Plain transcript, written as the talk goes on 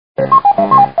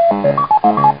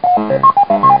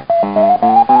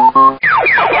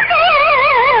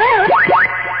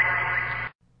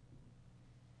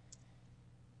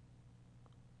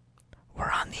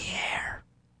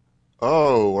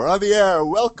on the air.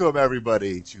 Welcome,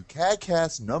 everybody, to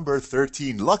CADcast number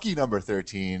 13. Lucky number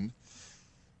 13.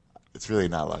 It's really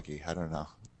not lucky. I don't know.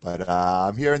 But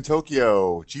I'm here in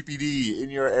Tokyo, GPD, in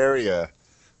your area,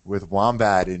 with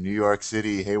Wombat in New York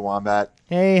City. Hey, Wombat.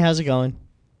 Hey, how's it going?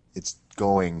 It's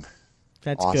going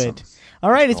That's awesome. good. All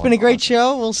right, it's been a great awesome.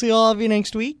 show. We'll see all of you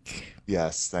next week.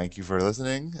 Yes, thank you for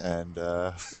listening. And,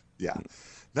 yeah.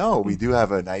 No, we do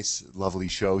have a nice, lovely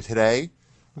show today.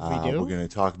 We do. We're going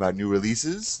to talk about new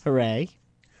releases. Hooray.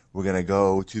 We're going to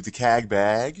go to the CAG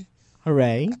bag.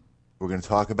 Hooray. We're going to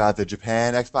talk about the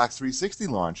Japan Xbox 360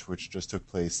 launch, which just took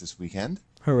place this weekend.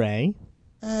 Hooray.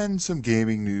 And some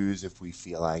gaming news if we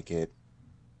feel like it.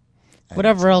 And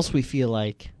Whatever else we feel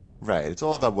like. Right. It's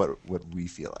all about what we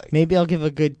feel like. Maybe I'll give a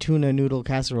good tuna noodle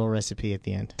casserole recipe at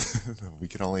the end. We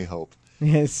can only hope.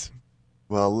 Yes.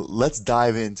 Well, let's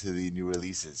dive into the new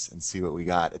releases and see what we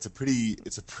got. It's a pretty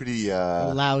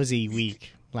Lousy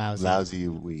week. lousy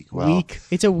week. Well, week.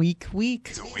 It's a week.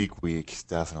 It's a week,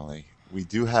 definitely. We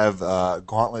do have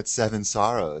Gauntlet 7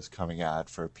 Sorrows coming out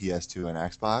for PS2 and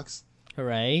Xbox.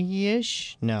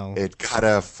 Hooray-ish? No. It got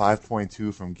a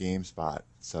 5.2 from GameSpot,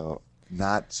 so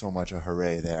not so much a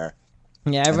hooray there.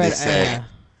 Yeah, I And read.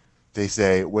 They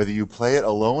say, whether you play it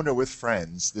alone or with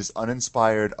friends, this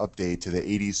uninspired update to the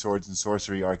 80s Swords and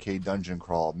Sorcery arcade dungeon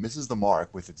crawl misses the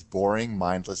mark with its boring,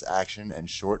 mindless action and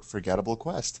short, forgettable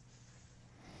quest.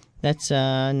 That's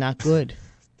not good.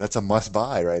 That's a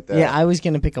must-buy right there. Yeah, I was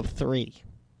going to pick up 3.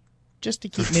 Just to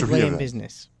keep Three Midway of in them.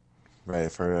 business. Right,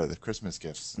 for the Christmas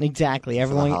gifts. Exactly. For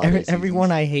the holiday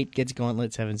Everyone I hate gets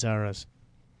Gauntlet 7 Sorrows.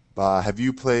 Have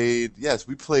you played... Yes,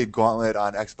 we played Gauntlet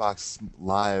on Xbox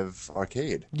Live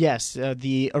Arcade. Yes,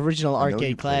 the original I know you arcade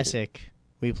played it. classic.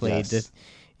 We played Yes.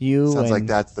 You Sounds like and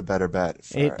that's the better bet.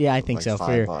 For, yeah, I think like so.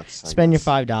 $5, I Spend your guess.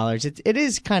 $5. It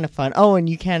is kind of fun. Oh, and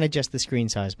you can adjust the screen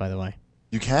size, by the way.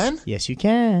 You can? Yes, you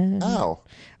can. Oh.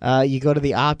 You go to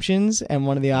the options, and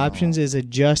one of the options is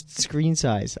adjust screen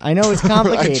size. I know it's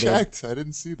complicated. I checked. I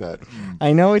didn't see that.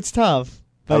 I know it's tough.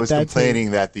 But I was that's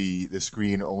complaining that the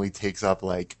screen only takes up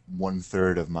like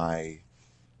 1/3 of my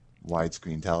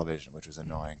widescreen television, which was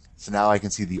annoying. So now I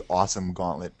can see the awesome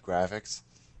Gauntlet graphics.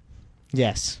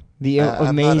 Yes, the I'm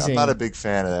amazing. not a big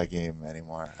fan of that game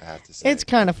anymore, I have to say. It's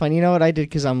kind of fun. You know what I did?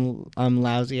 Because I'm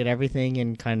lousy at everything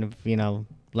and kind of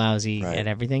lousy Right. at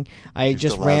everything. I You're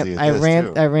just still lousy ramped. at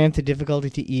this, too. I ramped the difficulty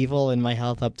to evil and my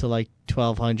health up to like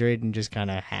 1200 and just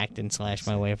kind of hacked and slashed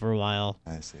my way for a while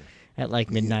I see. at like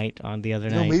midnight on the other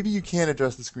You know, night. maybe you can't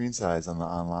adjust the screen size on the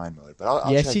online mode, but I'll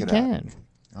Yes, check you it can.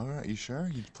 out. All right, you sure?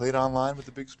 You played online with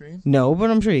the big screen? No, but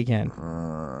I'm sure you can.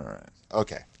 All right.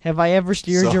 Okay. Have I ever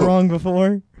steered you So- wrong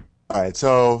before? All right,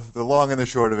 so the long and the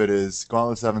short of it is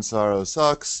Gauntlet 7 Sorrows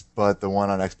sucks, but the one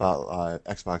on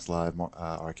Xbox Live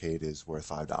Arcade is worth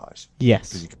 $5 because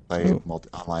Yes. you can play Ooh.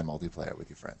 online multiplayer with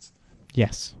your friends.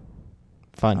 Yes.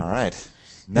 Fun. All right.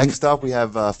 Next up, we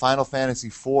have Final Fantasy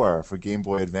IV for Game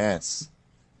Boy Advance.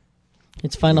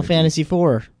 It's Final Fantasy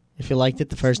IV. If you liked it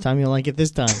the first time, you'll like it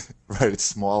this time. Right, it's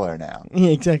smaller now.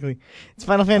 Yeah, exactly. It's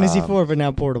Final Fantasy IV, but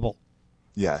now portable.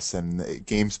 Yes, and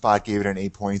GameSpot gave it an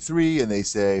 8.3, and they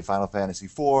say Final Fantasy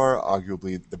IV,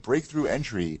 arguably the breakthrough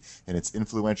entry in its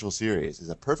influential series, is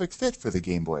a perfect fit for the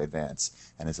Game Boy Advance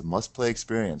and is a must-play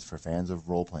experience for fans of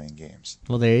role-playing games.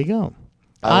 Well, there you go.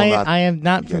 I will not I am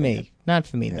not be for getting me. it. Not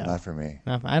for me, Yeah, though. not for me.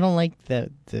 I don't like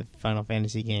the Final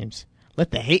Fantasy games.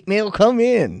 Let the hate mail come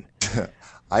in.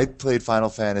 I played Final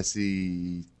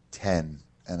Fantasy X,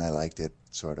 and I liked it,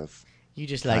 sort of. You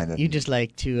just Kinda.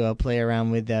 like to play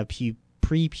around with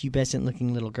prepubescent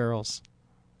looking little girls.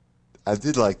 I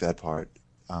did like that part,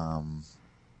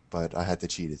 but I had to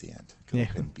cheat at the end because Yeah.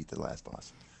 I couldn't beat the last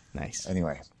boss. Nice.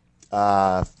 Anyway,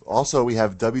 also we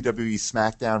have WWE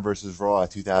SmackDown vs. Raw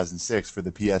 2006 for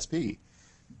the PSP.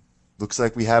 Looks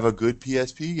like we have a good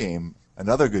PSP game,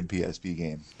 another good PSP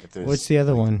game. If there's, What's the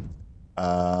other one?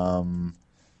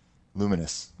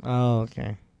 Luminous. Oh,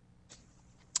 okay.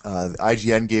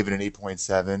 IGN gave it an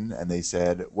 8.7, and they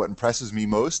said, what impresses me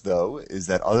most, though, is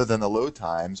that other than the load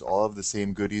times, all of the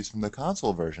same goodies from the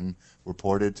console version were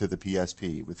ported to the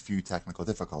PSP with few technical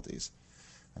difficulties.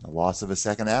 And the loss of a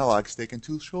second analog stick and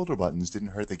two shoulder buttons didn't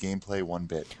hurt the gameplay one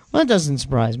bit. Well, that doesn't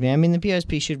surprise me. I mean, the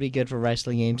PSP should be good for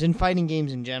wrestling games and fighting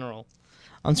games in general.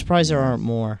 I'm surprised there aren't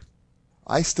more.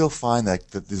 I still find that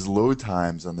these load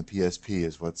times on the PSP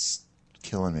is what's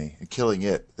killing me, and killing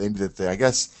it. I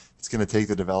guess it's going to take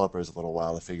the developers a little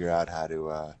while to figure out how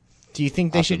to... Do you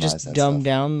think they should optimize just that dumb stuff.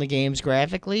 down the games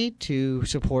graphically to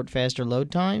support faster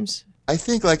load times? I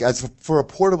think as for a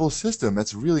portable system,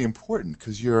 that's really important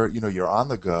because you're on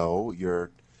the go.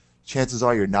 You're chances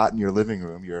are you're not in your living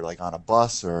room. You're like on a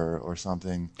bus or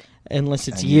something. Unless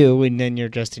it's And you, and then you're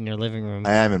just in your living room.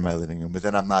 I am in my living room, but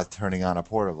then I'm not turning on a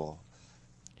portable.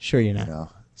 Sure, you're You not. know.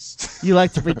 You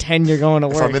like to pretend you're going to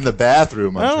work. If I'm in the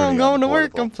bathroom, I'm oh, turning I'm on going the to work.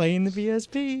 portable. I'm playing the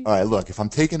PSP. All right, look, if I'm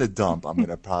taking a dump, I'm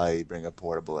gonna probably bring a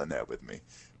portable in there with me.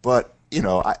 But you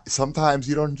know, sometimes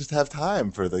you don't just have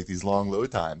time for like these long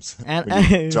load times And when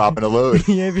you're dropping a load.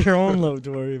 you have your own load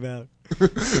to worry about.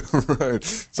 Right.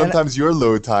 Sometimes your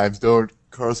load times don't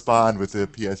correspond with the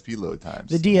PSP load times.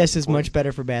 The DS is much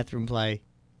better for bathroom play.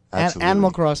 Absolutely.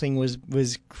 Animal Crossing was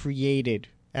created.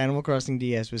 Animal Crossing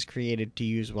DS was created to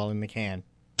use while in the can.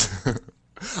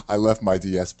 I left my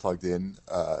DS plugged in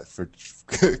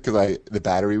because the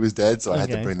battery was dead, so I had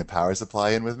to Okay. bring the power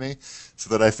supply in with me. So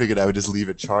that I figured I would just leave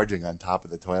it charging on top of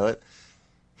the toilet.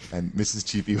 And Mrs.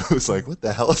 Cheapy was like, "What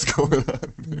the hell is going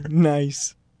on here?"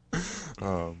 Nice.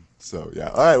 So yeah,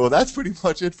 all right. Well, that's pretty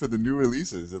much it for the new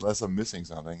releases, unless I'm missing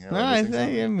something. Am No, I I missing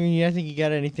something? think you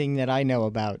got anything that I know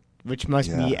about, which must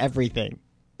be Yeah. everything.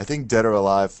 I think Dead or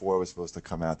Alive 4 was supposed to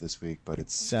come out this week, but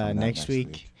it's It's coming out next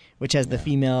week, which has the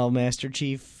female Master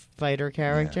Chief fighter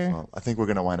character. Yeah, well, I think we're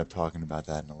going to wind up talking about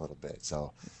that in a little bit.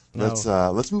 So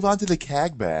No. let's move on to the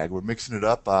CAG bag. We're mixing it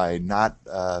up by not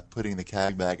putting the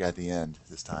CAG bag at the end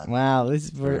this time. Wow, we're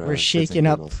shits and shaking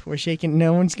up. giggles. We're shaking.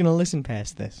 No one's gonna listen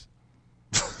past this.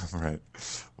 Right.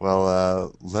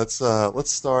 Well, let's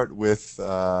start with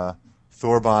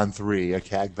Thorbon 3, a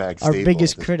CAG bag Our staple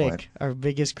biggest at this critic. point. Our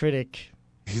biggest critic.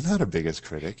 He's not our biggest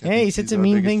critic. I Hey, think he said he's some our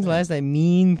mean biggest things fan. last night.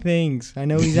 Mean things. I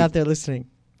know he's out there listening.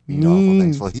 Mean, awful Mean.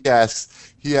 things. Well, he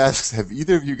asks, have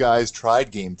either of you guys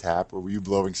tried Game Tap, or were you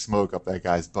blowing smoke up that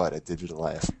guy's butt at Digital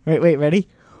Life? Wait, ready?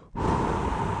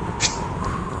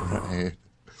 Right.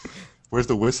 Where's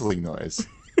the whistling noise?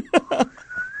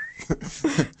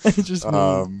 Just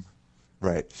mean.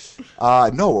 Right.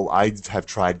 No, I have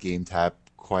tried Game Tap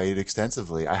quite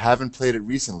extensively. I haven't played it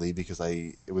recently because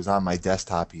it was on my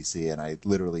desktop PC, and I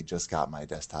literally just got my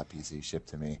desktop PC shipped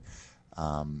to me.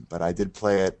 But I did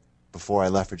play it before I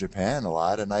left for Japan a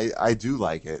lot, and I do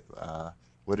like it.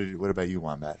 What about you,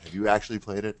 Wombat? Have you actually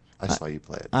played it? I saw you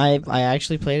play it. I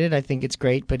actually played it. I think it's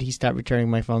great, but he stopped returning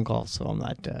my phone calls, so I'm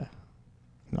not.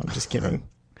 No, I'm just kidding.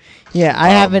 Yeah, I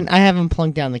haven't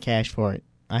plunked down the cash for it.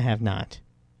 I have not.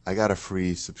 I got a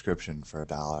free subscription for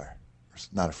 $1.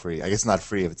 Not a free. I guess not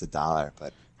free if it's $1,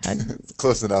 but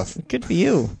close enough. Good for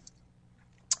you.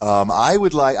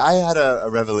 I had a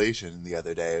revelation the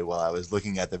other day while I was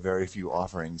looking at the very few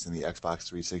offerings in the Xbox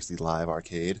 360 Live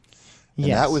Arcade. And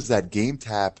Yes. that was that Game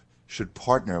Tap should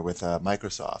partner with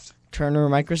Microsoft. Turner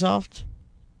Microsoft.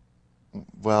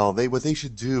 Well, what they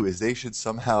should do is they should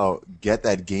somehow get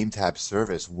that Game Tap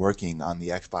service working on the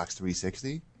Xbox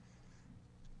 360,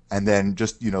 and then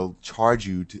just charge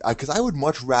you to. Because I would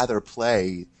much rather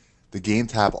play the Game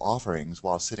Tap offerings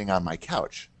while sitting on my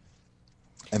couch.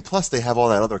 And plus, they have all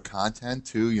that other content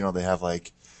too. They have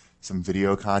like some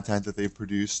video content that they've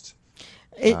produced.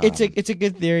 It's a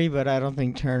good theory, but I don't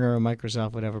think Turner or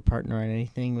Microsoft would ever partner on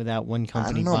anything without one I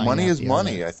company. don't know. buying Money out is the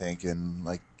money, other. I think, and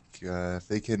like if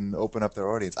they can open up their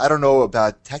audience. I don't know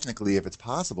about technically if it's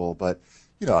possible, but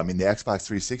I mean, the Xbox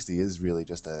 360 is really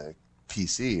just a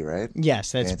PC, right?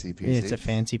 Yes, Fancy PC. it's a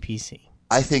fancy PC.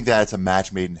 I think that's a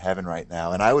match made in heaven right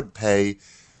now, and I would pay.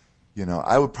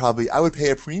 I would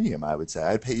pay a premium. I would say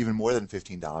I'd pay even more than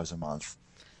 $15 a month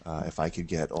if I could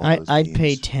get all those. I'd games.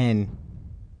 pay 10.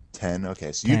 10.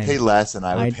 Okay, so 10. you'd pay less, and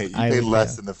I would pay. You I pay would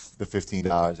less pay. than the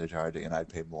 $15 they're charging, and I'd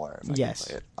pay more if I Yes. could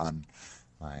play it on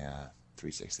my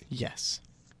 360. Yes.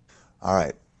 All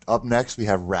right. Up next, we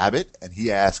have Rabbit, and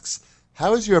he asks,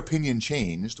 how has your opinion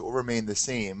changed or remained the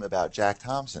same about Jack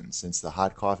Thompson since the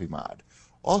hot coffee mod?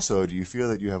 Also, do you feel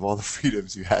that you have all the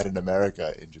freedoms you had in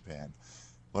America in Japan?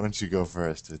 Why don't you go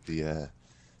first with the...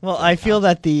 Well, I feel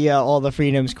that the all the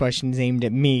freedoms question is aimed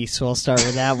at me, so I'll start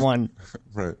with that one.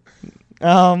 Right.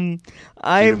 I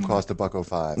Freedom cost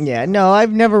 $1.05. Yeah, no,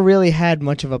 I've never really had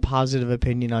much of a positive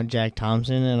opinion on Jack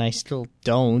Thompson, and I still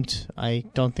don't. I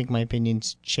don't think my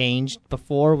opinion's changed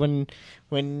before when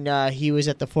he was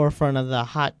at the forefront of the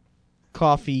hot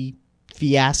coffee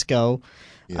fiasco.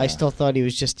 Yeah. I still thought he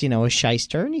was just, a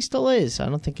shyster, and he still is. I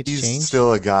don't think it's He's changed.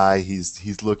 still a guy.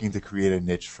 He's looking to create a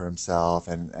niche for himself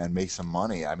and make some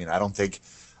money. I mean, I don't think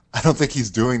he's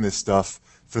doing this stuff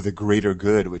for the greater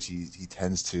good, which he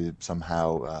tends to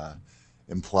somehow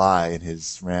imply in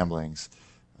his ramblings.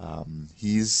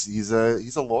 He's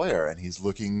a lawyer, and he's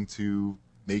looking to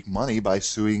make money by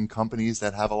suing companies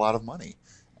that have a lot of money,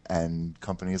 and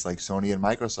companies like Sony and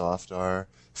Microsoft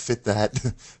fit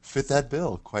that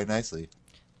bill quite nicely.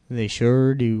 They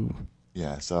sure do.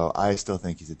 Yeah, so I still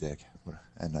think he's a dick.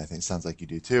 and I think it sounds like you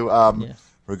do too. Yeah.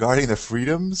 Regarding the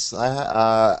freedoms,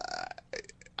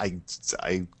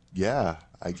 yeah,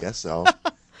 I guess so.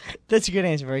 That's a good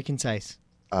answer. Very concise.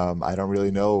 I don't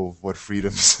really know what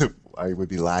freedoms I would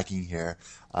be lacking here.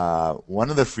 One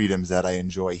of the freedoms that I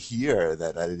enjoy here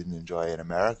that I didn't enjoy in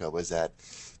America was that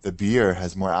the beer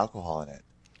has more alcohol in it.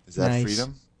 Is that Nice.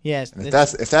 freedom? Yes. And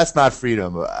if that's not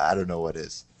freedom, I don't know what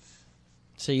is.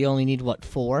 So you only need what,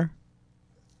 4?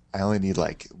 I only need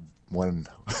like one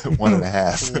and a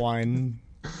half. One.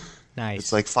 Nice.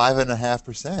 It's like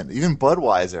 5.5%. Even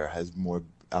Budweiser has more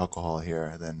alcohol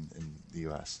here than in the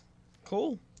U.S.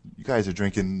 Cool. You guys are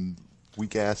drinking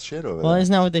weak ass shit over Well, there.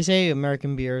 isn't that what they say?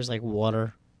 American beer is like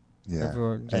water. Yeah,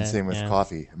 Everyone- and same with yeah.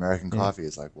 coffee. American coffee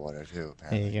is like water too. There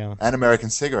Apparently. you go. And American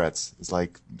cigarettes is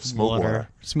like smoke water.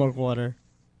 Smoke water.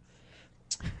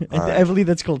 All right. I believe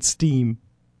that's called steam.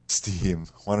 Steam.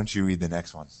 Why don't you read the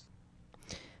next one?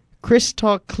 Chris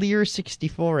Talk Clear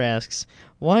 64 asks,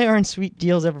 why aren't sweet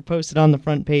deals ever posted on the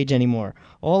front page anymore?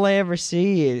 All I ever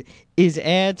see is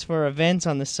ads for events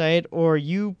on the site or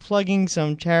you plugging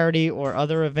some charity or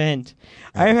other event.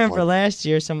 I remember last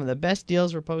year some of the best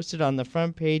deals were posted on the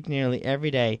front page nearly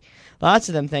every day. Lots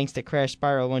of them thanks to Crash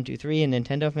Spiral 123 and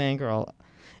Nintendo Fangirl,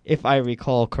 if I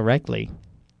recall correctly.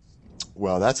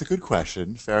 Well, that's a good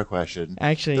question. Fair question.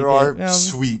 Actually, there are well,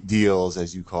 sweet deals,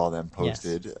 as you call them,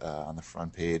 posted on the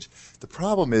front page. The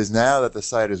problem is now that the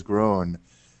site has grown,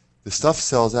 the stuff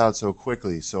sells out so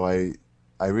quickly. So I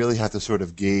really have to sort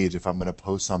of gauge if I'm going to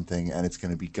post something and it's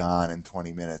going to be gone in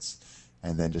 20 minutes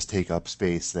and then just take up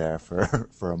space there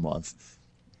for a month.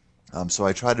 So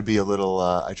I try to be a little,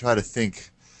 I try to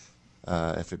think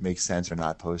if it makes sense or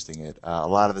not posting it. A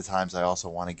lot of the times I also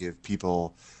want to give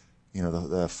people, you know,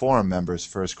 the forum members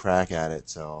first crack at it.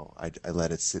 So I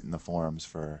let it sit in the forums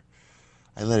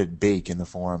I let it bake in the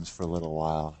forums for a little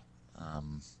while.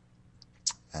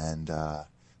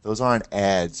 Those aren't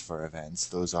ads for events.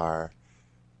 Those are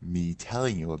me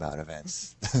telling you about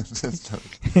events. There's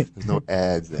no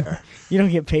ads there. you don't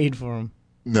get paid for them.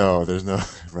 No, there's no,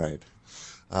 right.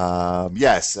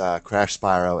 Yes, Crash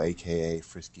Spyro, a.k.a.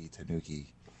 Frisky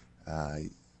Tanuki.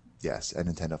 Yes, and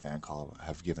Nintendo Fan Call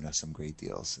have given us some great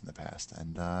deals in the past,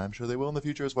 and I'm sure they will in the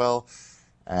future as well.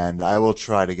 And I will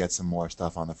try to get some more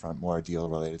stuff on the front, more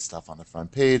deal-related stuff on the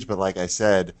front page. But like I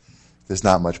said, there's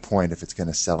not much point if it's going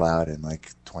to sell out in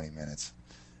like 20 minutes,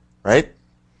 right?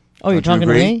 Oh, you're Don't you talking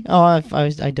to agree? me? Oh,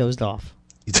 I dozed off.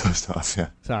 You dozed off, yeah.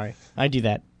 Sorry, I do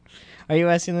that. Are you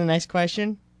asking the next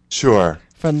question Sure.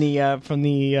 from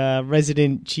the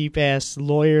resident cheap ass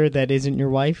lawyer that isn't your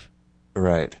wife?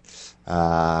 Right.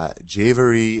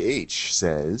 Javery H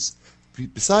says,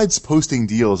 besides posting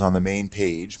deals on the main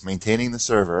page, maintaining the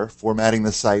server, formatting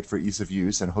the site for ease of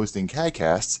use, and hosting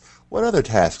CADcasts, what other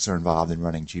tasks are involved in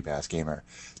running Cheap Ass Gamer?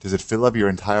 Does it fill up your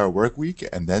entire work week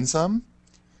and then some?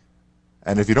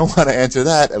 And if you don't want to answer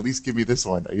that, at least give me this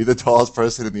one. Are you the tallest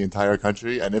person in the entire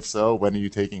country? And if so, when are you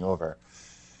taking over?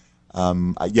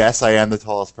 Yes, I am the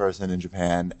tallest person in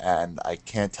Japan, and I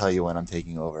can't tell you when I'm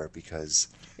taking over because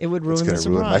It would it's ruin going the to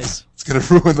ruin surprise. it's going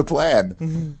to ruin the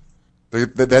plan.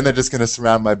 Then they're just going to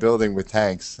surround my building with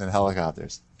tanks and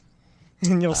helicopters.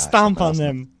 And you'll stomp on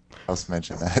them. I'll just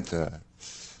mention that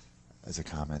as a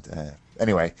comment.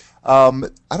 Anyway, I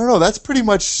don't know. That's pretty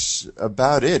much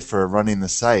about it for running the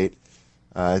site.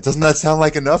 Doesn't that sound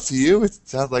like enough to you? It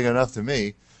sounds like enough to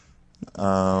me.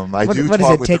 What does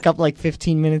it take up like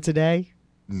 15 minutes a day?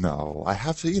 No, I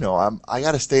have to. You know, I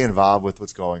got to stay involved with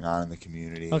what's going on in the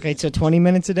community. Okay, so 20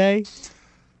 minutes a day?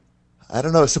 I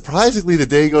don't know. Surprisingly, the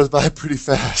day goes by pretty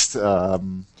fast.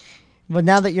 But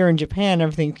now that you're in Japan,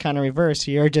 everything's kind of reversed.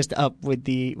 So you're just up with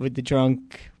the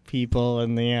drunk people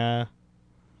and the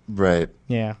Right.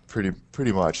 yeah. Pretty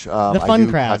much. The fun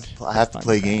crowd. I have to Fun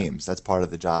play crowd. games. That's part of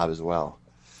the job as well.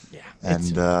 Yeah. And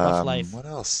It's a rough life. what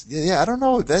else? Yeah, I don't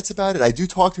know. That's about it. I do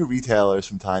talk to retailers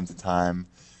from time to time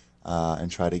and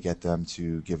try to get them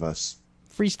to give us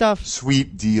Free stuff.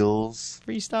 sweet deals.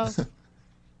 Free stuff.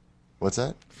 What's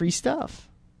that? Free stuff.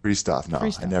 Free stuff. No,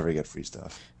 Free stuff. I never get free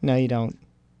stuff. No, you don't.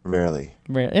 Rarely.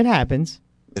 It happens.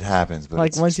 It happens, but Like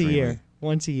it's once a extremely- year.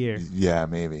 Once a year. Yeah,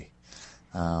 maybe.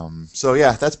 So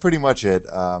yeah, that's pretty much it.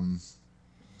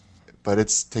 But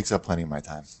it takes up plenty of my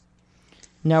time.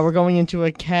 Now we're going into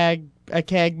a CAG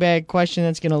bag question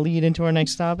that's going to lead into our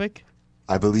next topic.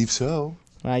 I believe so.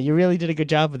 You really did a good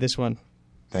job with this one.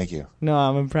 Thank you. No,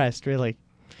 I'm impressed, really.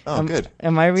 Oh, good.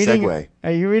 Am I reading? Segue.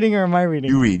 Are you reading or am I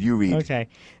reading? You read. Okay.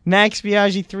 Max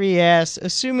Biaggi 3 asks,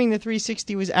 assuming the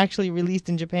 360 was actually released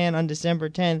in Japan on December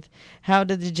 10th, how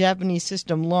did the Japanese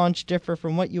system launch differ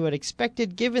from what you had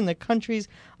expected given the country's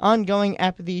ongoing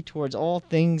apathy towards all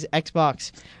things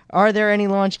Xbox? Are there any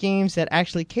launch games that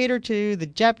actually cater to the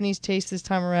Japanese taste this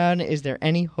time around? Is there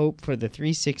any hope for the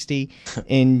 360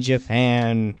 in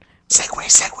Japan? Segue.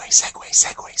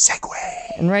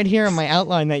 And right here on my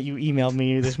outline that you emailed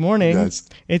me this morning, Yes.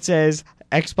 It says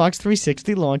Xbox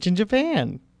 360 launch in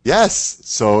Japan. Yes,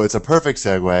 so it's a perfect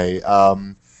segue.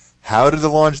 How did the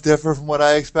launch differ from what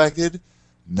I expected?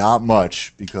 Not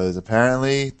much, because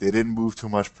apparently they didn't move too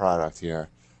much product here.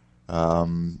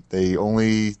 They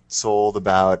only sold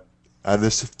about,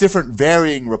 there's different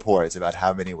varying reports about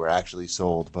how many were actually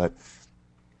sold, but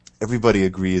everybody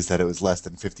agrees that it was less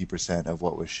than 50% of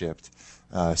what was shipped.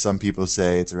 Some people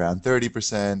say it's around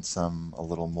 30%, some a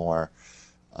little more.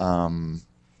 In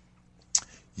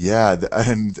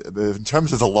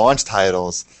terms of the launch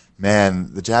titles,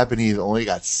 man, the Japanese only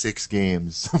got 6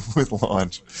 games with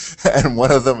launch, and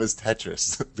one of them was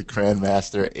Tetris, the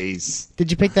Grandmaster Ace.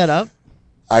 Did you pick that up?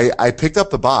 I picked up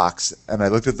the box, and I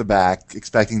looked at the back,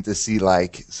 expecting to see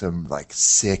some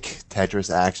sick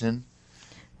Tetris action.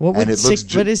 What is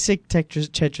sick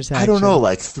Tetris action? I don't know,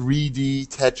 like 3D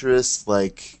Tetris,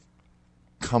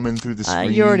 coming through the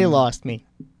screen. You already lost me.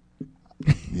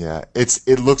 Yeah,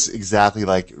 it looks exactly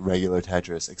like regular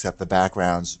Tetris, except the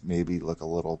backgrounds maybe look a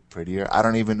little prettier. I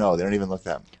don't even know. They don't even look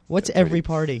that. What's pretty. Every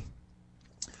Party?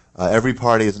 Every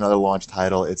Party is another launch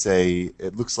title.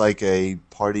 It looks like a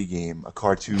party game, a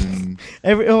cartoon.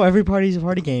 Every Party is a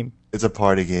party game. It's a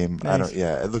party game. Nice.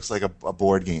 It looks like a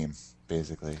board game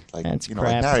basically, That's crap.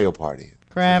 like Mario Party.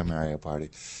 Crap. Like a Mario Party.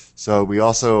 So they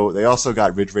also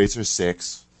got Ridge Racer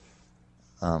 6.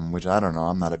 Which I don't know.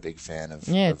 I'm not a big fan of.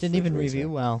 Yeah, of it didn't Ridge even Racer. review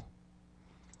well.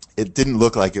 It didn't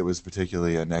look like it was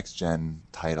particularly a next-gen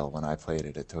title when I played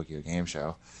it at Tokyo Game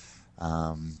Show.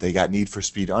 They got Need for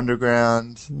Speed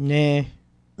Underground. Nah.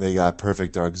 They got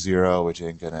Perfect Dark Zero, which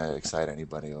ain't going to excite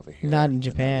anybody over here. Not in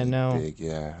Japan, no. Big,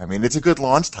 yeah. I mean, it's a good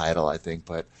launch title, I think,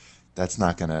 but that's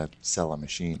not going to sell a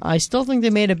machine. I still think they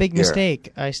made a big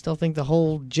mistake. I still think the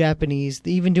whole Japanese,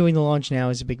 even doing the launch now,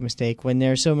 is a big mistake. When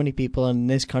there are so many people in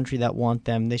this country that want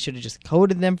them, they should have just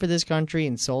coded them for this country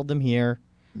and sold them here.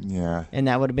 Yeah. And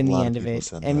that would have been the end of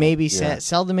it. And maybe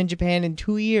sell them in Japan in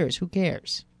 2 years. Who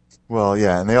cares? Well,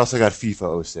 yeah, and they also got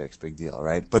FIFA 06, big deal,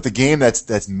 right? But the game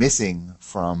that's missing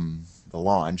from the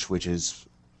launch, which is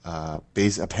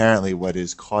apparently what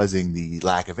is causing the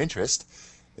lack of interest,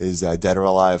 is Dead or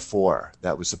Alive 4.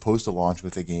 That was supposed to launch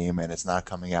with the game, and it's not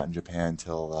coming out in Japan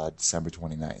until December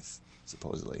 29th,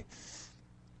 supposedly.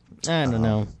 I don't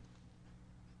know.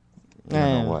 I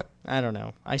don't know what. I don't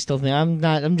know. I still think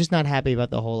I'm just not happy about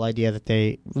the whole idea that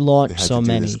they launched They had so to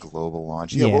do many. this global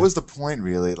launch. Yeah, what was the point,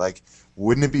 really?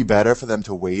 Wouldn't it be better for them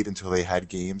to wait until they had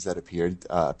games that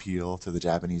appeal to the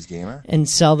Japanese gamer? And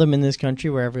sell them in this country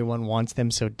where everyone wants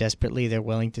them so desperately they're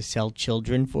willing to sell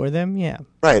children for them? Yeah.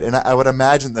 Right, and I would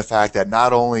imagine the fact that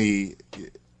not only,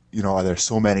 are there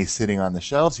so many sitting on the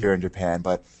shelves here in Japan,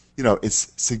 but,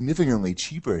 it's significantly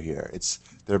cheaper here.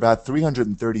 They're about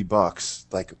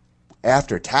 $330,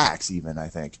 after tax even, I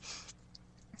think,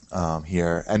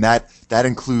 here. And that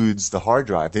includes the hard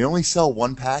drive. They only sell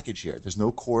one package here. There's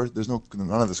none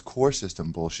of this core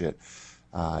system bullshit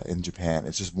in Japan.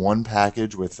 It's just one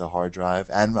package with the hard drive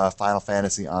and Final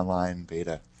Fantasy Online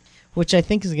beta. Which I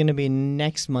think is going to be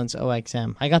next month's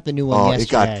OXM. I got the new one yesterday. It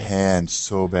got panned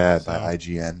so bad by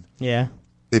IGN. Yeah.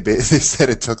 They said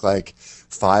it took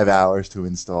 5 hours to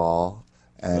install,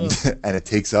 and and it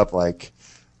takes up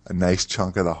a nice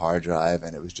chunk of the hard drive,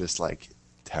 and it was just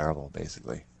terrible,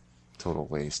 basically. Total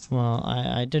waste. Well,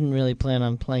 I didn't really plan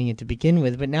on playing it to begin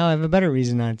with, but now I have a better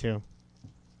reason not to.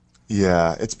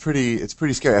 Yeah, it's pretty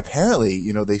scary.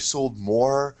 Apparently, they sold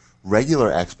more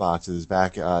regular Xboxes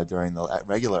back during the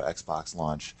regular Xbox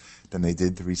launch than they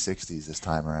did 360s this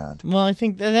time around. Well, I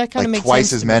think that kind of makes twice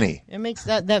sense as many. It makes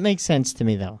that makes sense to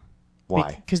me though.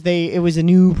 Why? Because it was a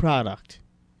new product.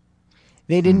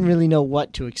 They didn't really know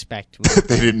what to expect.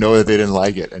 They didn't know that they didn't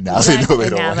like it, and now they know they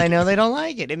don't. Now like they know it. they don't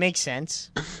like it. It makes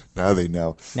sense. Now they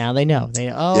know. Now they know.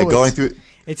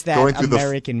 It's that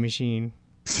American machine.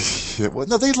 Well,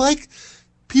 no,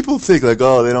 people think they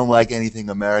don't like anything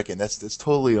American. That's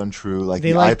totally untrue.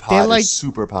 The iPod is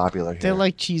super popular here. They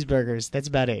like cheeseburgers. That's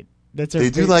about it. They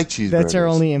do like cheeseburgers. That's our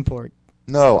only import.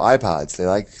 No, iPods. They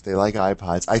like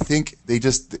iPods. I think the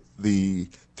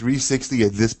 360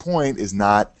 at this point is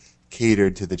not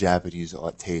catered to the Japanese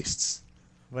tastes.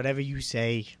 Whatever you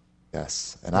say.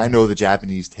 Yes, and I know the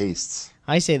Japanese tastes.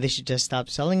 I say they should just stop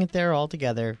selling it there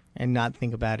altogether and not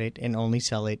think about it and only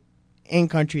sell it in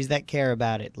countries that care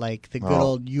about it, like the good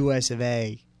old U.S. of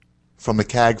A. From the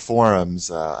CAG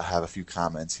forums, I have a few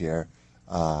comments here.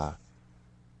 How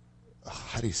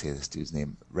do you say this dude's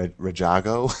name?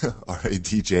 Rajago,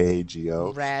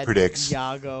 Radjago, predicts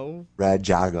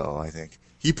Radjago, I think.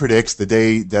 He predicts the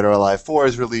day Dead or Alive 4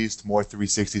 is released, more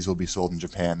 360s will be sold in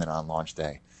Japan than on launch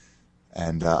day.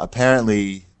 And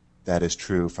apparently that is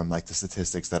true from like the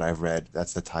statistics that I've read.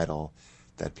 That's the title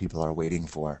that people are waiting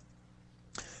for.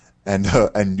 And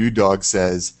New Dog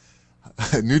says,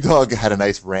 New Dog had a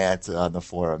nice rant on the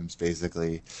forums,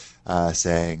 basically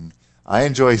saying, I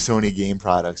enjoy Sony game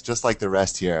products just like the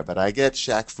rest here, but I get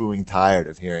Shaq-Fuing tired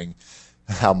of hearing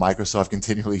how Microsoft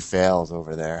continually fails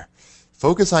over there.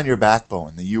 Focus on your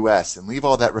backbone, the U.S., and leave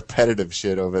all that repetitive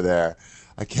shit over there.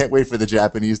 I can't wait for the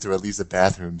Japanese to release a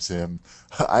bathroom sim.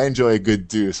 I enjoy a good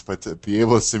deuce, but to be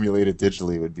able to simulate it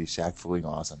digitally would be Shaq-Fuing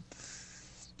awesome.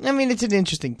 I mean, it's an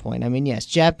interesting point. I mean, yes,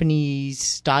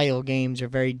 Japanese-style games are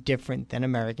very different than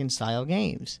American-style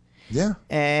games. Yeah.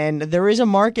 And there is a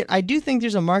market. I do think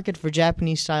there's a market for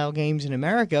Japanese-style games in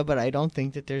America, but I don't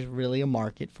think that there's really a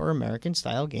market for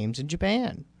American-style games in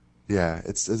Japan. Yeah,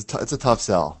 it's a tough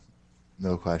sell.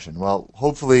 No question. Well,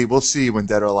 hopefully we'll see when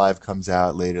Dead or Alive comes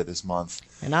out later this month.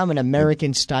 And I'm an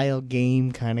American-style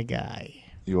game kind of guy.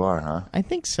 You are, huh? I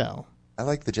think so. I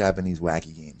like the Japanese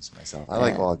wacky games myself. I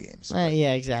like all games.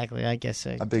 Yeah, exactly. I guess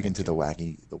I'm big into the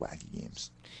wacky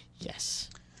games. Yes.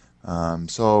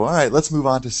 So, all right, let's move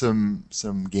on to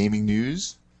some gaming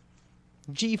news.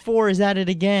 G4 is at it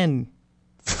again.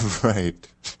 Right.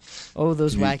 Oh,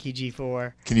 those wacky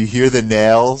G4. Can you hear the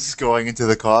nails going into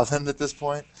the coffin at this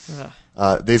point?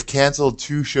 They've canceled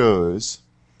 2 shows,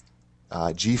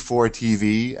 G4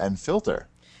 TV and Filter.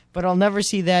 But I'll never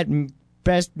see that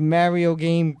best Mario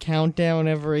game countdown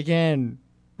ever again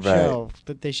show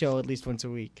that they show at least once a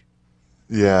week.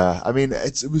 Yeah, I mean,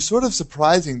 it was sort of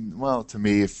surprising, well, to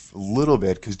me, a little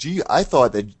bit, because I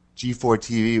thought that G4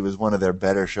 TV was one of their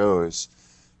better shows.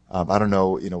 I don't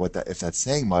know, if that's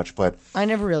saying much, but I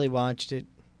never really watched it.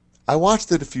 I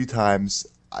watched it a few times.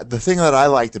 The thing that I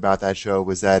liked about that show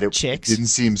was that it didn't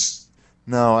seem.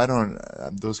 No, I don't.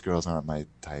 Those girls aren't my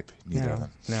type. Neither of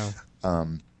them.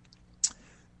 No.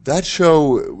 That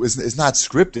show is not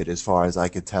scripted, as far as I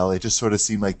could tell. It just sort of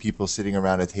seemed like people sitting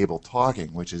around a table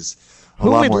talking, which is a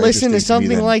lot more interesting to me. Who would listen to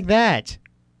something like that?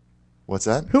 What's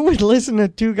that? Who would listen to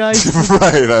 2 guys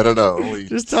right, I don't know.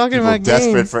 Just talking about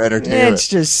desperate games. for entertainment. It's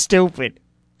just stupid.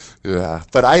 Yeah,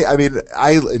 but I mean,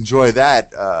 I enjoy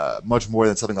that much more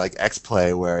than something like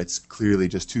X-Play, where it's clearly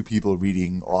just 2 people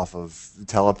reading off of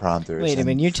teleprompters. Wait a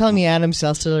minute, you're telling me Adam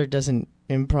Sessler doesn't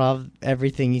improv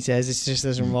everything he says? It just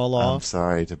doesn't roll off?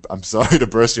 I'm sorry to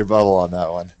burst your bubble on that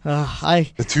one.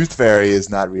 The Tooth Fairy is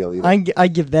not real either. I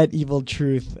give that evil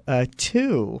truth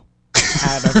 2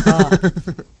 out of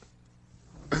 5.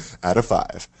 Out of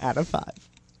 5. Out of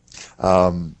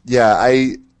 5. Yeah,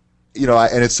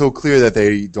 and it's so clear that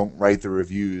they don't write the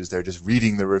reviews; they're just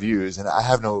reading the reviews. And I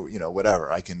have no, whatever.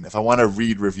 I can, if I want to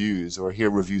read reviews or hear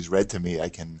reviews read to me, I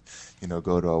can,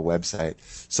 go to a website.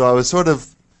 So I was sort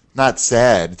of not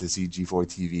sad to see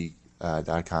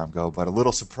G4TV.com go, but a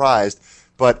little surprised.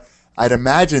 But I'd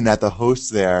imagine that the hosts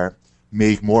there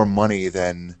make more money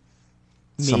than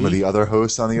some of the other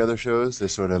hosts on the other shows. They're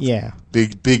sort of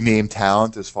big name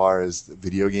talent as far as the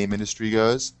video game industry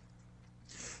goes.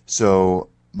 So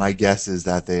my guess is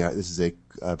that this is a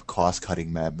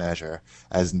cost-cutting measure,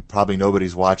 as probably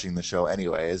nobody's watching the show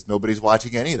anyway, as nobody's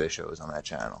watching any of the shows on that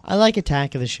channel. I like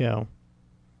Attack of the Show.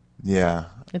 Yeah.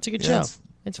 It's a good show.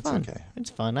 It's fun. Okay. It's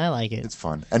fun. I like it. It's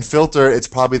fun. And Filter, it's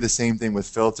probably the same thing with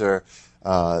Filter.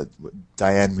 Diane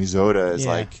Mizoda is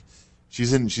like,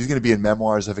 she's going to be in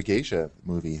Memoirs of a Geisha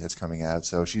movie that's coming out,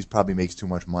 so she probably makes too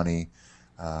much money.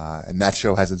 And that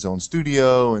show has its own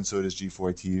studio, and so does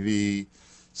G4 TV.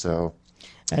 So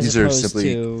these are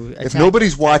simply, if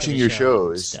nobody's watching your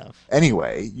shows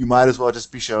anyway, you might as well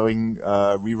just be showing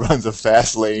reruns of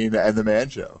Fastlane and The Man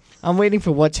Show. I'm waiting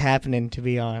for What's Happening to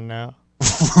be on now.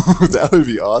 That would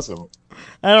be awesome.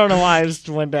 I don't know why. Just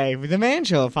one day, The Man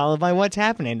Show followed by What's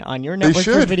Happening on your network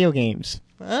for video games.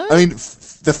 I mean,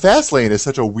 the Fastlane is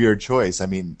such a weird choice. I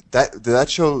mean, the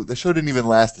show didn't even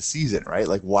last a season, right?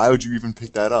 Like, why would you even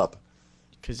pick that up?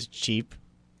 Because it's cheap.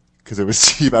 Because it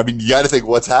was cheap. I mean, you got to think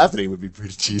What's Happening would be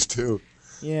pretty cheap too.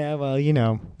 Yeah, well,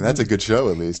 That's a good show,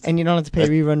 at least. And you don't have to pay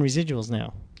rerun residuals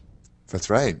now. That's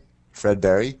right. Fred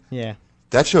Berry. Yeah.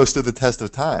 That show stood the test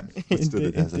of time. It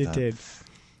did.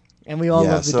 And we all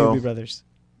love the Doobie Brothers.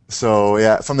 So,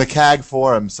 yeah, from the CAG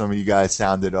forum, some of you guys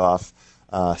sounded off.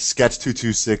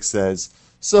 Sketch226 says,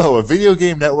 so a video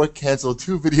game network canceled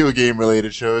 2 video game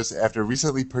related shows after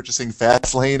recently purchasing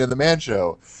Fastlane and The Man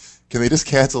Show. Can they just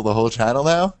cancel the whole channel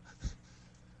now?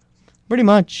 Pretty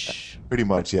much. Pretty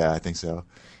much, yeah, I think so.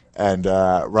 And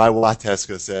Rai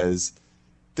Wateska says,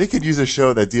 they could use a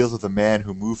show that deals with a man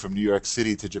who moved from New York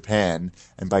City to Japan,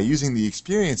 and by using the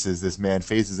experiences this man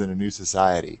faces in a new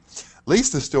society, lace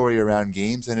the story around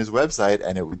games and his website,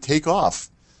 and it would take off.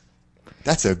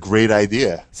 That's a great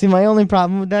idea. See, my only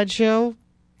problem with that show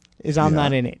is I'm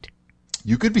not in it.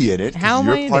 You could be in it. How am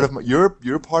you're I in part it? Of my,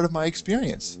 you're part of my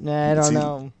experience. I don't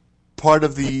know. Part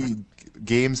of the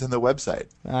games and the website.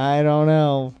 I don't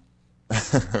know.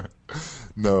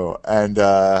 No. And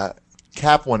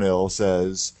Cap1ill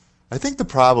says, I think the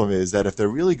problem is that if they're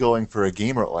really going for a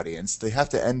gamer audience, they have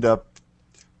to end up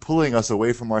pulling us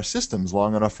away from our systems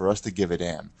long enough for us to give a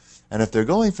damn. And if they're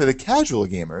going for the casual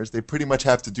gamers, they pretty much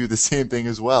have to do the same thing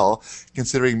as well,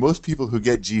 considering most people who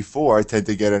get G4 tend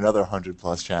to get another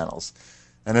 100+ channels.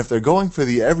 And if they're going for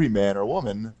the everyman or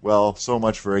woman, well, so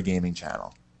much for a gaming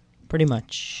channel. Pretty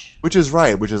much. Which is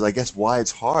right, which is, I guess, why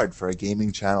it's hard for a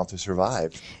gaming channel to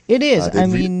survive. It is. I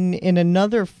mean, in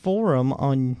another forum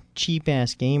on Cheap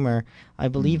Ass Gamer, I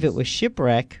believe it was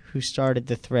Shipwreck who started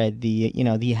the thread, the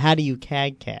How Do You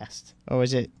CAD-cast. Or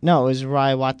was it? No, it was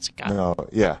Rai Wateska. No,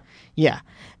 yeah. Yeah.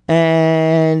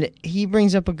 And he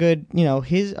brings up a good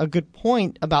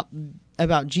point about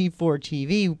G4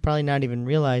 TV, probably not even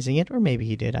realizing it, or maybe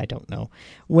he did, I don't know,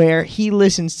 where he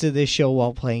listens to this show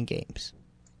while playing games.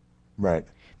 Right.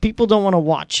 People don't want to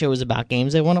watch shows about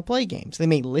games, they want to play games. They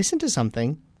may listen to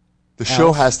something. The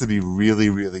show has to be really,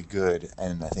 really good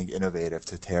and I think innovative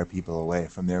to tear people away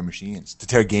from their machines, to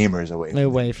tear gamers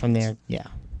away from their, yeah.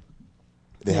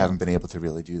 They haven't been able to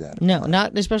really do that. No,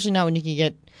 especially not when you can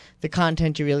get the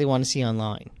content you really want to see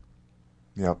online.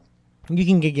 Yep. You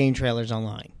can get game trailers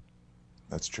online.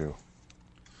 That's true.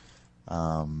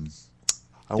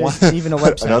 There's even a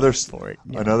website for it.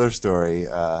 Yeah. Another story,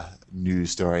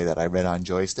 news story that I read on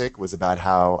Joystick was about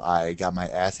how I got my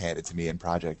ass handed to me in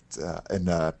Perfect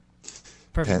Dark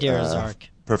Zero.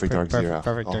 Perfect Dark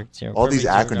Zero. All these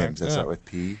acronyms that start with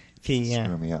P. Yeah.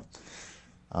 Screw me up.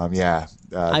 I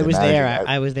was there.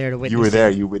 I was there to witness it. You were there.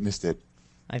 You witnessed it.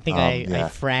 I think I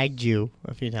fragged you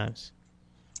a few times.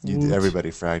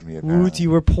 Everybody fragged me, apparently. Woot, you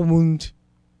were pwned.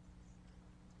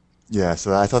 Yeah,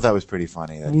 so I thought that was pretty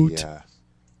funny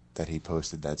that he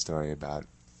posted that story about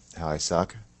how I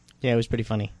suck. Yeah, it was pretty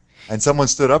funny. And someone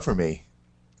stood up for me.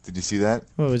 Did you see that?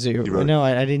 What was it? No,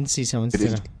 I didn't see someone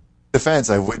stood up. Defense,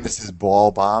 I've witnessed his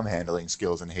ball bomb handling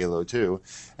skills in Halo 2,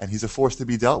 and he's a force to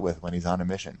be dealt with when he's on a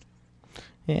mission.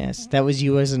 Yes, that was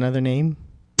you as another name?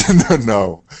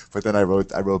 No, but then I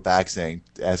wrote back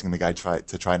asking the guy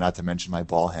to try not to mention my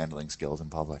ball handling skills in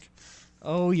public.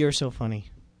 Oh, you're so funny.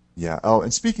 Yeah. Oh,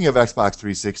 and speaking of Xbox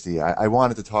 360, I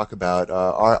wanted to talk about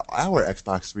our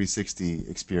Xbox 360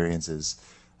 experiences.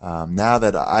 Now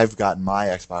that I've gotten my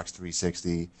Xbox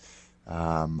 360,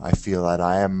 I feel that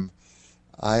I am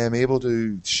able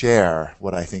to share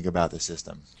what I think about the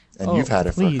system. And you've had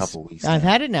it for a couple weeks now. I've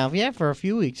had it now, for a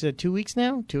few weeks. 2 weeks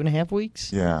now? 2.5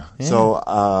 weeks? Yeah.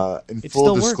 So, in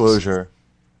full disclosure,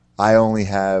 I only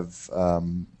have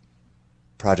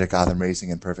Project Gotham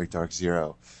Racing and Perfect Dark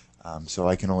Zero. So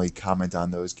I can only comment on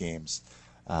those games.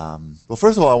 Well,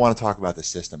 first of all, I want to talk about the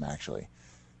system, actually,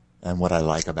 and what I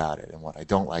like about it and what I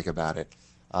don't like about it.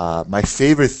 My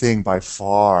favorite thing by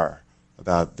far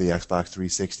about the Xbox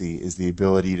 360 is the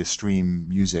ability to stream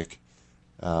music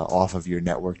off of your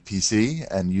networked PC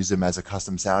and use them as a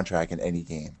custom soundtrack in any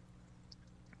game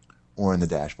or in the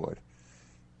dashboard.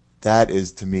 That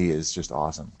is, to me, is just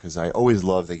awesome because I always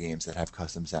love the games that have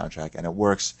custom soundtrack, and it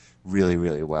works really,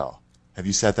 really well. Have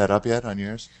you set that up yet on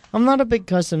yours? I'm not a big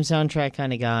custom soundtrack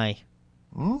kind of guy.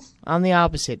 I'm the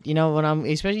opposite.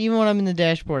 Especially when I'm in the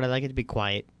dashboard, I like it to be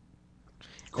quiet.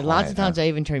 And lots of times I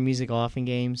even turn music off in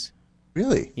games.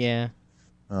 Really? Yeah.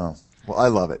 Oh, well, I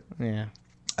love it. Yeah.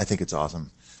 I think it's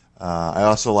awesome. I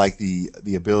also like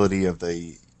the ability of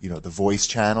the voice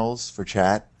channels for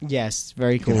chat. Yes,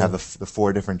 very cool. You can have the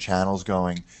 4 different channels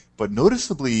going, but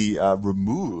noticeably a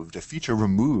feature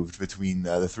removed between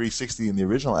the 360 and the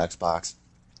original Xbox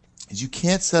is you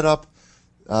can't set up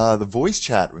the voice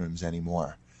chat rooms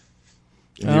anymore.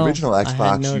 In the original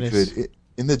Xbox, you could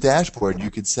in the dashboard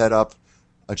you could set up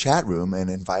a chat room and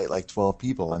invite like 12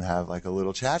 people and have like a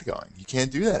little chat going. You can't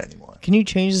do that anymore. Can you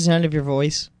change the sound of your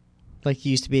voice like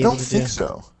you used to be able to do? I don't think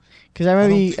so. Because I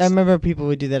remember people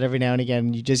would do that every now and again,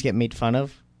 and you just get made fun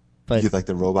of. But you get like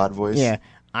the robot voice? Yeah.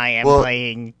 I am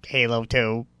playing Halo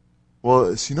 2.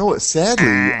 Well, so you know what? Sadly,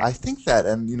 I think that,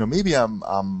 and maybe I'm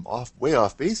way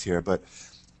off base here, but it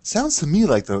sounds to me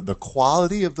like the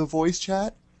quality of the voice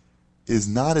chat is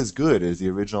not as good as the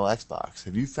original Xbox.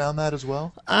 Have you found that as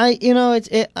well? I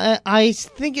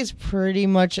think it's pretty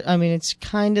much. I mean, it's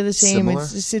kind of the same. Similar?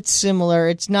 It's similar.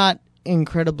 It's not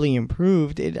incredibly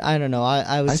improved. I don't know.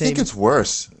 I would I say think it's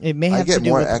worse. it may I have to get do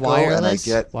more with echo, wireless. and I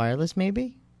get Wireless,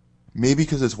 maybe. maybe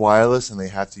because it's wireless and they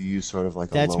have to use sort of like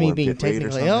a That's lower me being bit rate or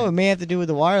technically. something. Oh, it may have to do with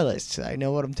the wireless. I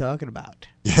know what I'm talking about.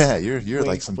 Yeah, you're like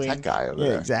Wink, some wink. tech guy over Yeah,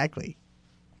 there. exactly.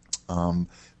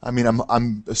 I mean,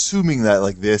 I'm assuming that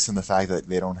like this and the fact that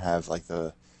they don't have like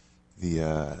the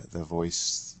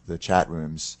voice, the chat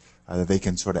rooms, that they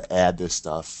can sort of add this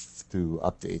stuff through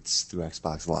updates through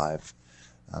Xbox Live.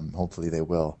 Hopefully they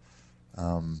will.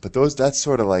 But that's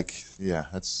sort of like, yeah,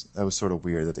 that was sort of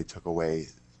weird that they took away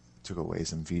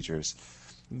some features.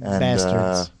 And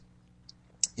Bastards.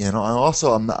 and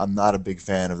also I'm not a big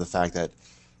fan of the fact that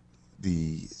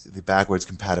the backwards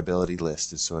compatibility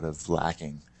list is sort of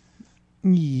lacking.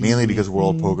 Mainly because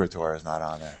World Poker Tour is not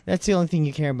on there. That's the only thing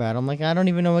you care about. I'm like, I don't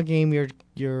even know what game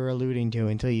you're alluding to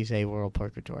until you say World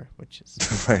Poker Tour, which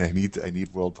is Right, I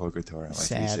need World Poker Tour on my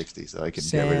Sad. 360 so I can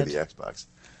get rid of the Xbox.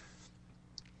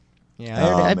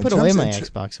 yeah. I In put away terms my of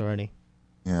Xbox already.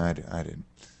 Yeah, I did.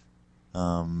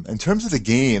 In terms of the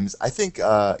games, I think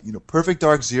Perfect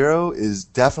Dark Zero is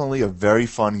definitely a very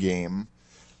fun game.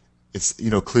 It's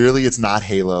clearly it's not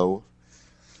Halo.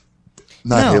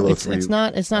 Not Halo 3. It's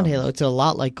not Halo. It's a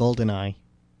lot like GoldenEye.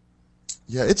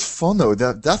 Yeah, it's fun though.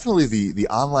 Definitely the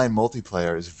online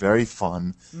multiplayer is very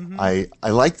fun. Mm-hmm. I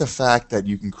like the fact that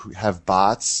you can have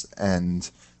bots, and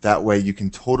that way you can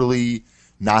totally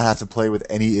not have to play with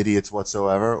any idiots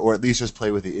whatsoever, or at least just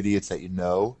play with the idiots that you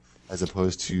know, as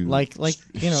opposed to Like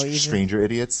even, stranger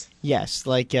idiots. Yes,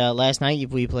 like last night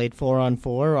we played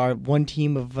 4-on-4. Our one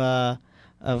team of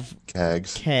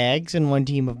Cags. cags and one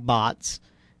team of bots.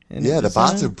 And Yeah, it was,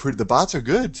 the bots are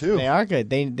good too. They are good.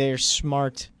 They're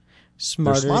smarter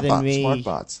They're smart than bots, me. smart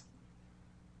bots.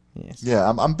 Yes. Yeah,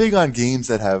 I'm big on games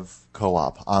that have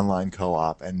co-op, online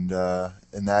co-op, and that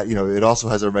it also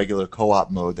has a regular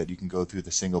co-op mode that you can go through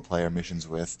the single player missions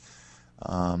with.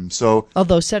 So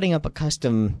Although setting up a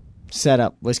custom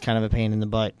setup was kind of a pain in the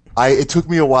butt. it took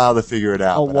me a while to figure it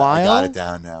out. A but while? I got it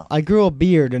down now. I grew a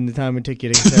beard in the time it took you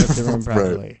to set up the room Right.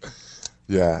 properly.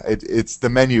 Yeah, it's the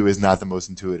menu is not the most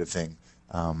intuitive thing,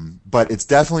 but it's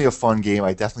definitely a fun game.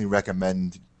 I definitely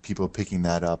recommend people picking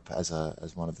that up as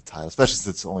one of the titles, especially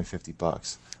since it's only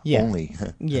 $50. Yeah. Only.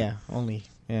 Yeah, only.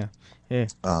 Yeah. Yeah.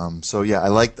 So yeah, I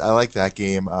like that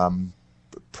game.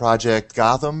 Project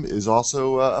Gotham is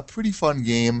also a pretty fun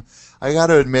game. I got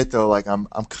to admit though, like I'm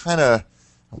kind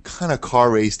of car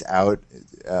raced out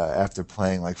after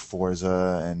playing like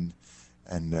Forza and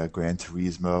Gran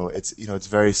Turismo. It's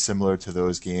very similar to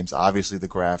those games. Obviously, the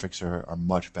graphics are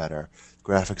much better.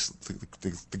 Graphics,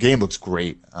 the game looks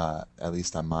great, at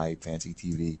least on my fancy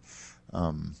TV.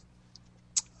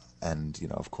 And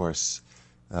of course,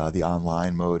 the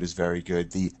online mode is very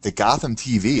good. The Gotham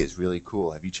TV is really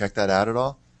cool. Have you checked that out at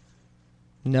all?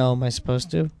 No, am I supposed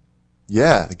to?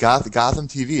 Yeah, the Gotham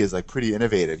TV is like pretty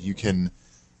innovative. You can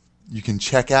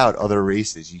check out other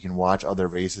races. You can watch other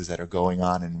races that are going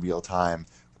on in real time,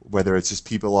 whether it's just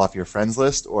people off your friends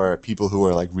list or people who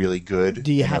are like really good.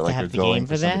 Do you and have are, to like, have are the going game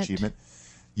for some that? achievement.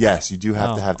 Yes, you do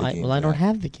have to have the game. Well, I for don't that.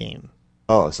 have the game.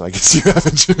 Oh, so I guess you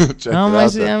haven't checked it No, out. I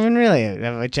then. mean, really.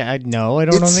 No, I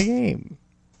don't own the game.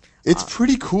 It's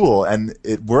pretty cool, and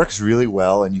it works really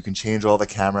well, and you can change all the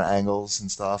camera angles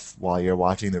and stuff while you're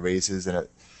watching the races. And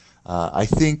I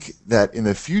think that in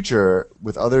the future,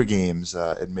 with other games,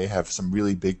 it may have some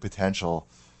really big potential.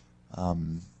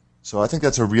 So I think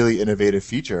that's a really innovative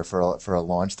feature for a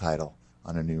launch title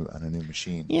on a new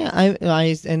machine. Yeah,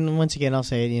 and once again, I'll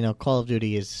say it. Call of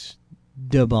Duty is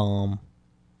the bomb.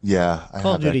 Yeah, I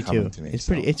Call have of Duty that coming 2. to me. It's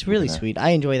so pretty. It's really we're gonna- sweet. I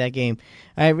enjoy that game.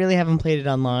 I really haven't played it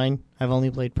online. I've only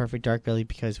played Perfect Dark really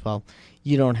because, well,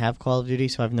 you don't have Call of Duty,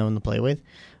 so I've no one to play with.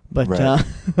 But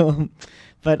Right.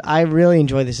 but I really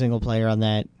enjoy the single player on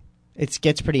that. It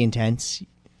gets pretty intense.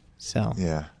 So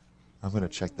Yeah, I'm gonna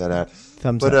check that out.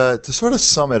 thumbs But up. to sort of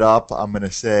sum it up, I'm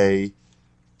gonna say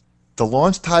the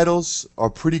launch titles are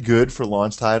pretty good for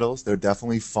launch titles. They're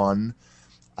definitely fun.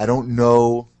 I don't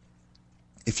know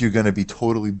if you're going to be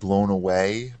totally blown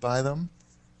away by them,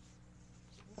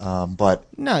 but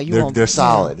No, you they're won't. they're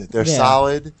solid. They're Yeah.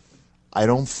 solid. I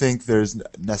don't think there's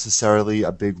necessarily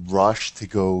a big rush to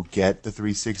go get the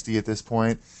 360 at this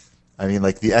point. I mean,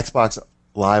 like the Xbox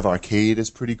Live Arcade is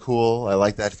pretty cool. I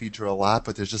like that feature a lot,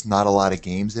 but there's just not a lot of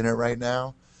games in it right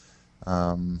now.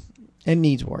 It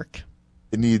needs work.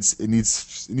 it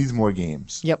needs more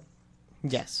games. Yep.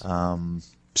 Yes.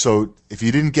 So if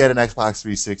you didn't get an Xbox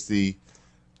 360,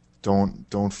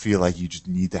 don't feel like you just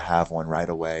need to have one right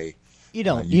away. You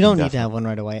don't. you You don't can need to have one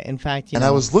right away. In fact,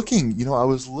 I was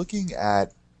looking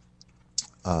at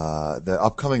the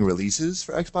upcoming releases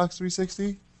for Xbox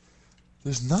 360.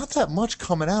 There's not that much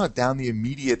coming out down the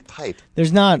immediate pipe.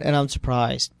 There's not, and I'm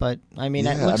surprised. But I mean,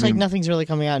 Yeah, it looks like nothing's really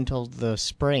coming out until the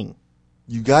spring.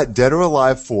 You got Dead or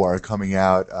Alive 4 coming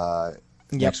out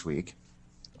next week.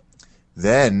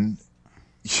 Then,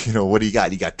 what do you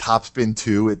got? You got Top Spin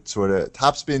 2.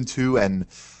 Top Spin 2 and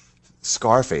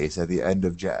Scarface at the end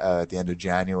of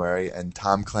January, and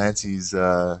Tom Clancy's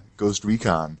Ghost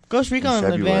Recon. Ghost Recon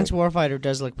Advanced Warfighter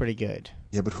does look pretty good.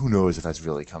 Yeah, but who knows if that's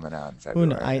really coming out in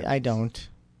February? Who knows? I don't.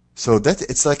 So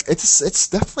it's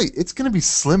going to be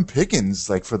slim pickings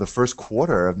like for the first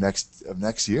quarter of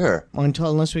next year.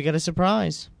 Unless we get a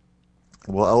surprise.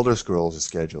 Well, Elder Scrolls is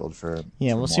scheduled for.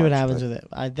 Yeah, we'll March, see what happens with it.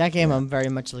 That game I'm very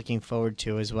much looking forward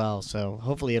to as well. So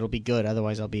hopefully it'll be good.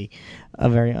 Otherwise, I'll be a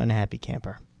very unhappy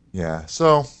camper. Yeah.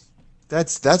 So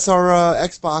that's our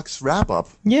Xbox wrap up.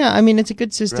 Yeah, I mean it's a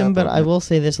good system, but I will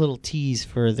say this little tease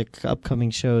for the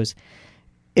upcoming shows.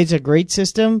 It's a great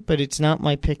system, but it's not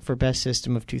my pick for best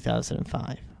system of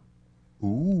 2005.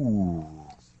 Ooh,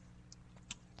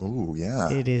 yeah.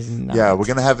 It is not. Yeah, we're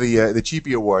gonna have the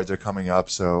Cheapy Awards are coming up,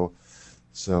 so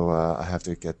I have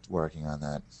to get working on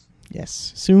that.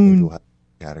 Yes, soon. Maybe we'll have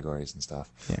categories and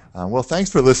stuff. Yeah. Well, thanks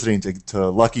for listening to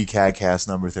Lucky CADcast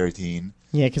number 13.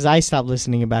 Yeah, because I stopped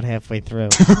listening about halfway through.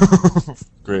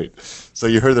 Great. So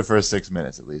you heard the first 6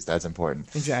 minutes at least. That's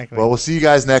important. Exactly. Well, we'll see you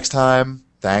guys next time.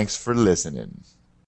 Thanks for listening.